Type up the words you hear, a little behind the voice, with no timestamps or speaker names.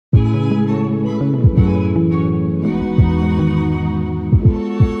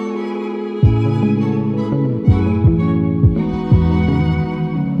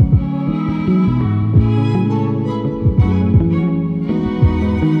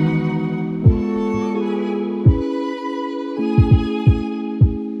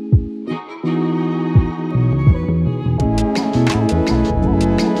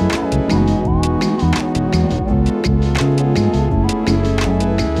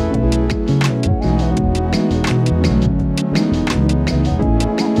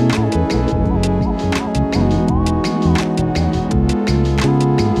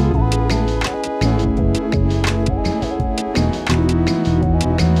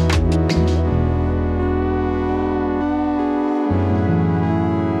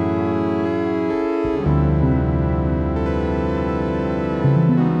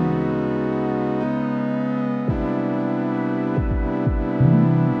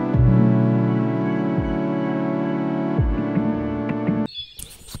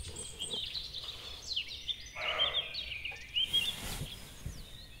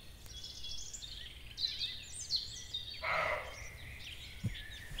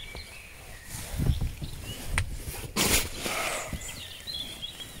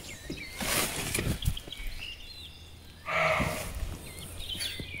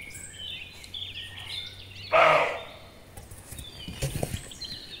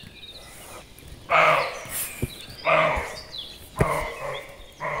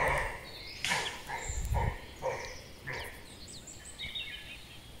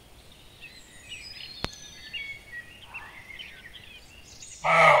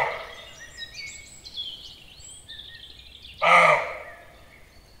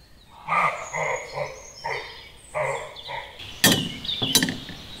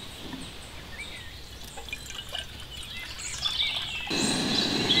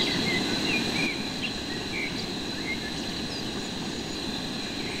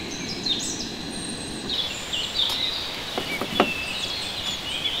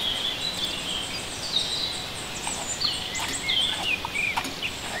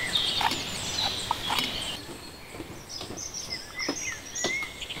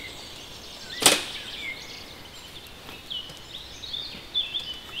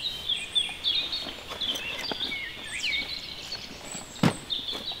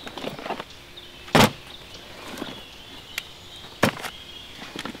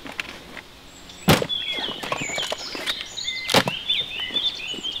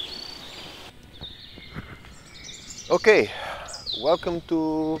Okay, welcome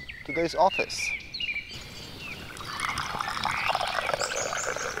to today's office.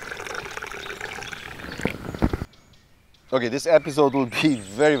 Okay, this episode will be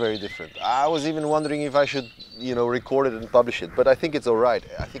very different. I was even wondering if I should, record it and publish it, but I think it's all right.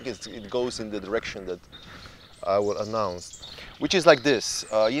 I think it goes in the direction that I will announce, which is like this.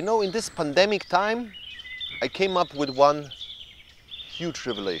 In this pandemic time, I came up with one huge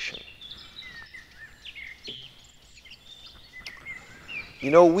revelation.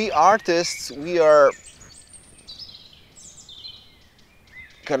 We artists, we are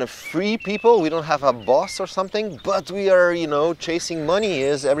kind of free people. We don't have a boss or something, but we are, chasing money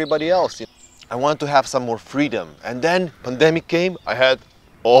as everybody else. I want to have some more freedom. And then pandemic came, I had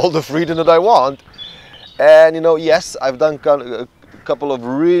all the freedom that I want. And, yes, I've done a couple of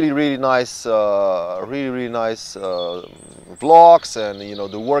really nice, vlogs, and,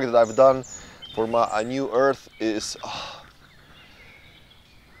 the work that I've done for my New Earth is,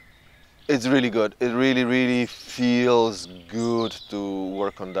 it's really good. It really feels good to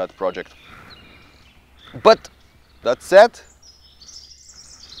work on that project. But that said,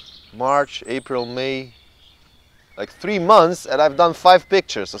 March, April, May, like 3 months, and I've done 5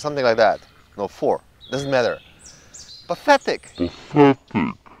 pictures or something like that. No, 4. Doesn't matter. Pathetic.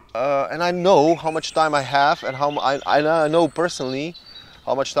 And I know how much time I have, and I know personally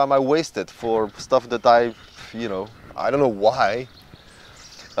how much time I wasted for stuff that I don't know why.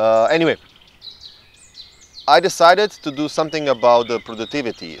 Anyway, I decided to do something about the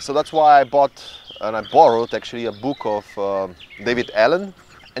productivity. So that's why I bought, and I borrowed actually, a book of David Allen.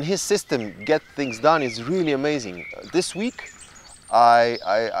 And his system, Get Things Done, is really amazing. This week,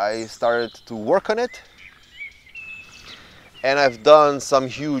 I started to work on it. And I've done some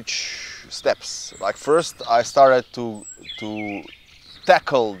huge steps. Like first, I started to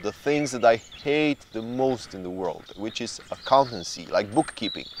tackle the things that I hate the most in the world, which is accountancy, like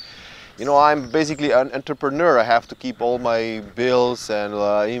bookkeeping. I'm basically an entrepreneur. I have to keep all my bills and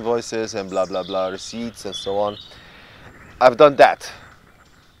invoices and blah blah blah, receipts and so on. I've done that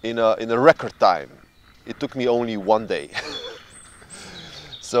in a record time. It took me only 1 day.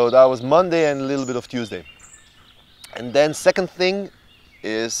 So that was Monday and a little bit of Tuesday. And then second thing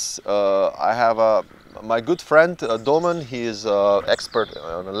is I have my good friend Domen. He is expert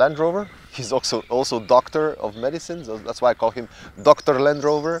on a Land Rover. He's also doctor of medicine, so that's why I call him Dr. Land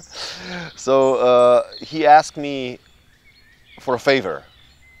Rover. So he asked me for a favor.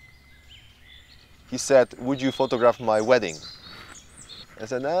 He said, "Would you photograph my wedding?" I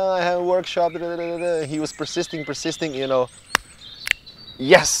said, "No, I have a workshop." He was persisting.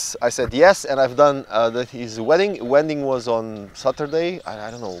 Yes, I said yes, and I've done his wedding. Wedding was on Saturday.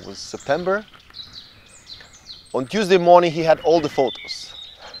 I don't know, it was September. On Tuesday morning, he had all the photos.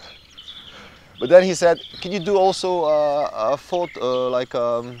 But then he said, "Can you do also a photo, like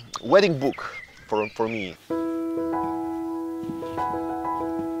a wedding book for me?"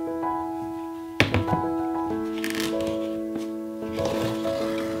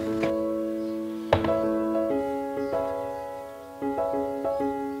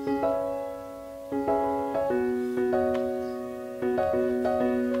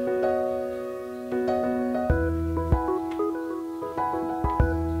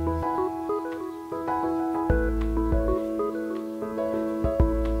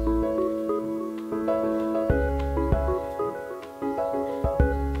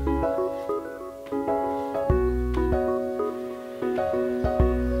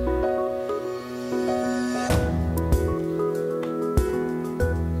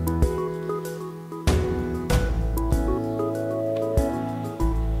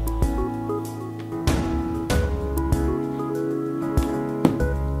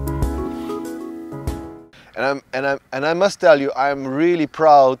 And I must tell you, I'm really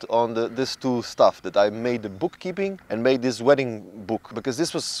proud on this two stuff, that I made the bookkeeping and made this wedding book, because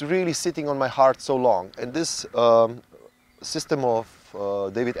this was really sitting on my heart so long. And this system of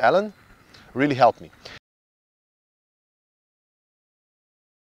David Allen really helped me.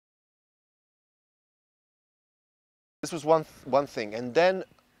 This was one thing. And then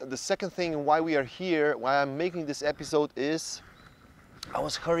the second thing why we are here, why I'm making this episode, is I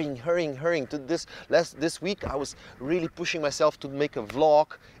was hurrying to this week. I was really pushing myself to make a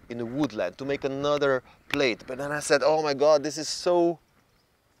vlog in the woodland, to make another plate. But then I said, oh my God, this is so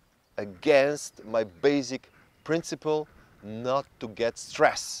against my basic principle not to get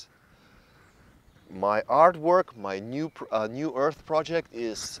stress. My artwork, my New Earth project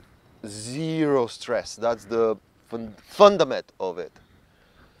is zero stress. That's the fundament of it.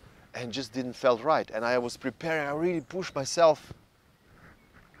 And just didn't felt right. And I was preparing, I really pushed myself.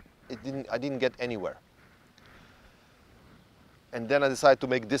 I didn't get anywhere. And then I decided to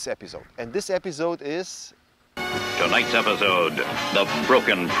make this episode. And this episode is... Tonight's episode, The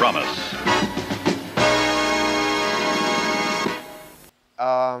Broken Promise.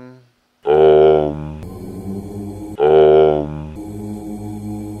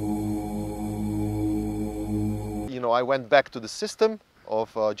 You know, I went back to the system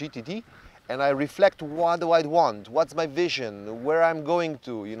of GTD and I reflect, what do I want? What's my vision? Where I'm going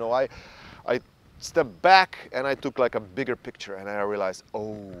to? You know, I stepped back and I took like a bigger picture and I realized,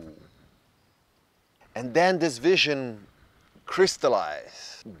 oh. And then this vision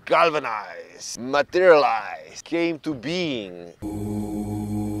crystallized, galvanized, materialized, came to being.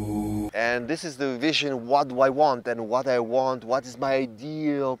 And this is the vision, what do I want and what I want, what is my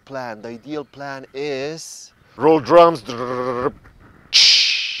ideal plan? The ideal plan is... Roll drums.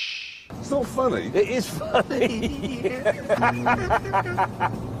 It's not funny. It is funny.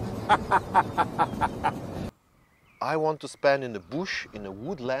 I want to spend in the bush, in a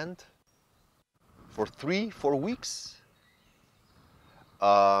woodland, for 3-4 weeks.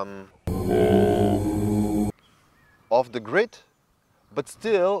 Off the grid, but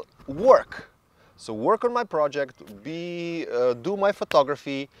still work. So work on my project, do my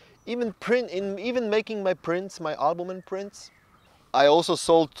photography, even making my prints, my album and prints. I also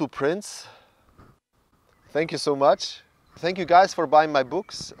sold 2 prints. Thank you so much. Thank you guys for buying my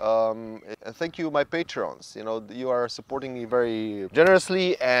books, and thank you my patrons. You know, you are supporting me very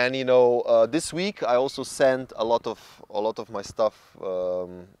generously, and you know, this week I also sent a lot of my stuff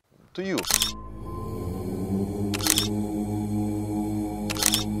to you.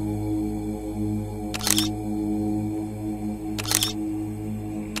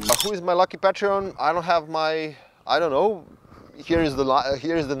 Who is my lucky Patreon? I don't have my, I don't know. Here is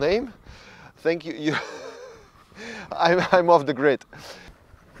the name. Thank you. I'm off the grid.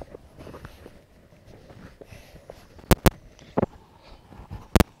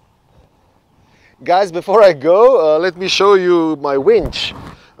 Guys, before I go, let me show you my winch.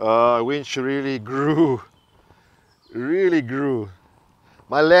 Winch really grew.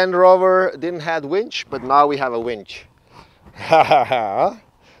 My Land Rover didn't have winch, but now we have a winch.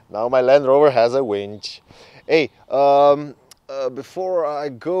 Now my Land Rover has a winch. Hey, before I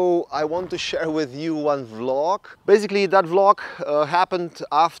go, I want to share with you one vlog. Basically, that vlog happened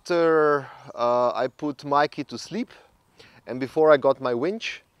after I put Mikey to sleep and before I got my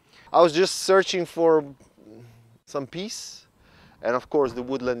winch. I was just searching for some peace, and of course the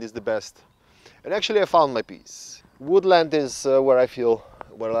woodland is the best. And actually I found my peace. Woodland is where I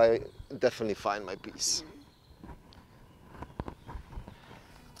definitely find my peace.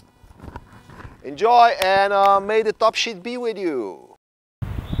 Enjoy, and may the top shit be with you.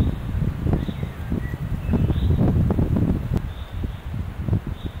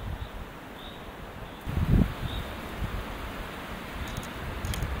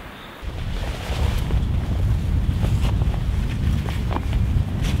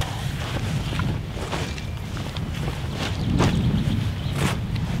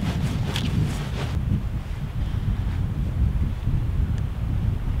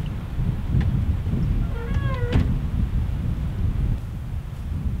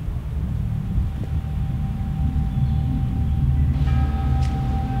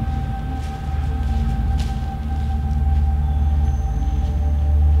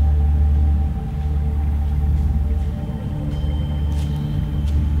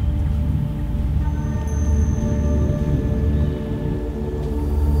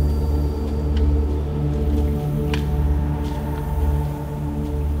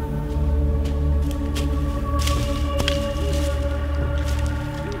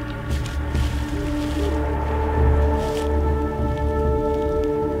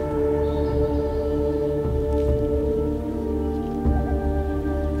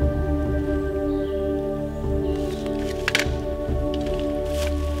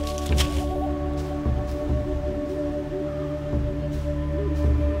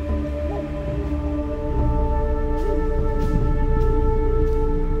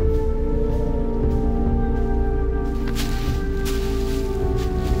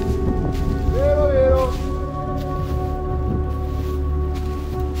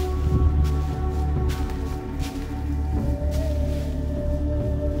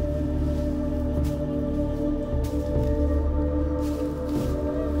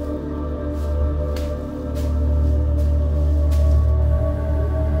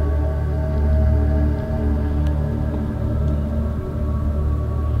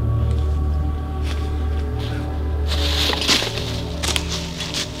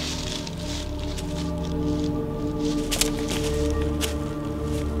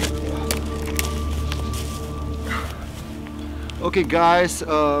 Okay guys,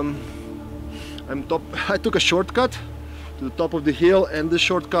 I took a shortcut to the top of the hill, and the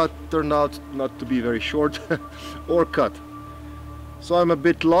shortcut turned out not to be very short or cut. So I'm a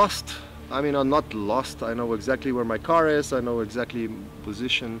bit lost. I mean, I'm not lost. I know exactly where my car is. I know exactly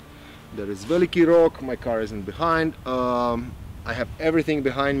position. There is Veliki Rock. My car isn't behind. I have everything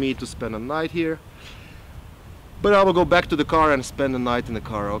behind me to spend a night here. But I will go back to the car and spend the night in the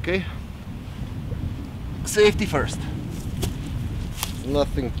car, okay? Safety first.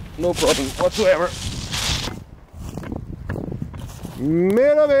 Nothing, no problem whatsoever.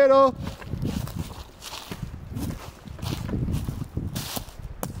 Mero mero.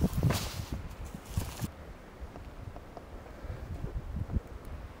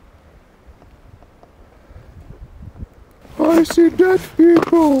 I see dead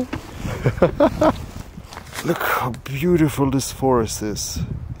people. Look how beautiful this forest is.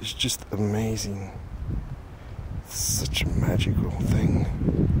 It's just amazing. It's such a magical thing.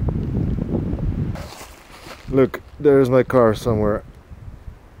 Look, there's my car somewhere.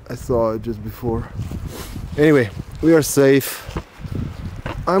 I saw it just before. Anyway, we are safe.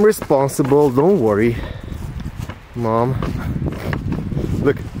 I'm responsible, don't worry. Mom.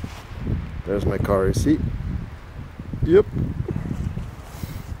 Look, there's my car, you see? Yep.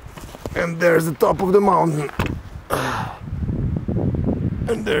 And there's the top of the mountain.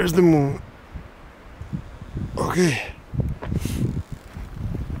 And there's the moon. Okay.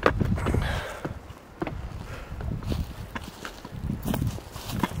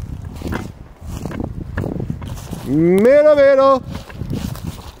 Mero mero.